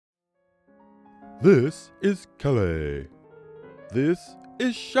This is Kelly. This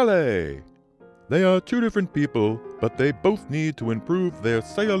is Shelly. They are two different people, but they both need to improve their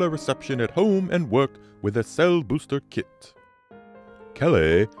cellular reception at home and work with a cell booster kit.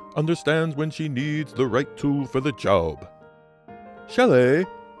 Kelly understands when she needs the right tool for the job. Shelly,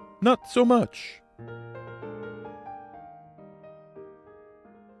 not so much.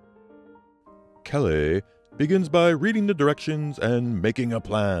 Kelly begins by reading the directions and making a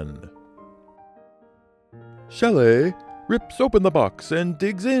plan. Shelly rips open the box and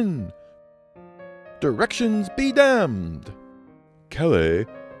digs in. Directions be damned! Kelly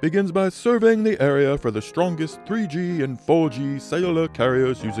begins by surveying the area for the strongest 3G and 4G cellular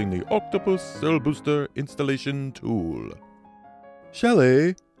carriers using the Octopus Cell Booster installation tool.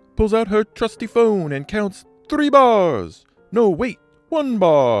 Shelly pulls out her trusty phone and counts 3 bars. No, wait, 1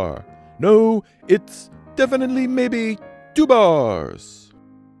 bar. No, it's definitely maybe 2 bars.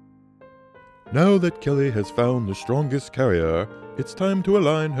 Now that Kelly has found the strongest carrier, it's time to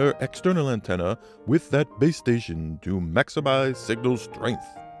align her external antenna with that base station to maximize signal strength.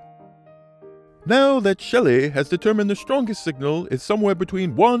 Now that Shelly has determined the strongest signal is somewhere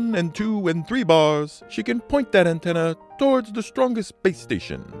between 1 and 2 and 3 bars, she can point that antenna towards the strongest base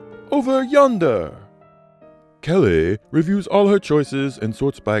station, over yonder. Kelly reviews all her choices and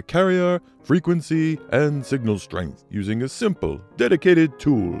sorts by carrier, frequency, and signal strength using a simple, dedicated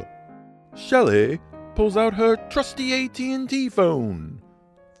tool. Shelly pulls out her trusty AT&T phone,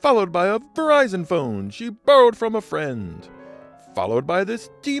 followed by a Verizon phone she borrowed from a friend, followed by this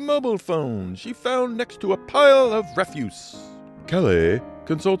T-Mobile phone she found next to a pile of refuse. Kelly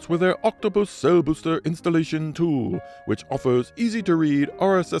consults with her Octopus Cell Booster installation tool, which offers easy-to-read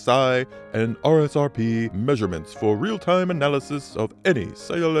RSSI and RSRP measurements for real-time analysis of any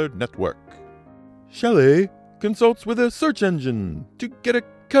cellular network. Shelly consults with a search engine to get a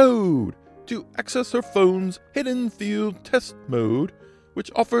code to access her phone's hidden field test mode,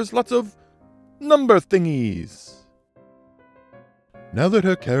 which offers lots of number thingies. Now that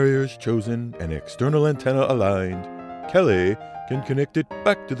her carrier is chosen and external antenna aligned, Kelly can connect it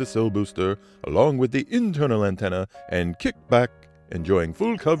back to the cell booster along with the internal antenna and kick back, enjoying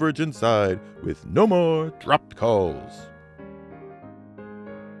full coverage inside with no more dropped calls.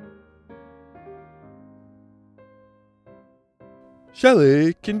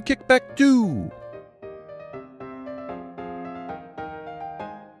 Shelly can kick back too,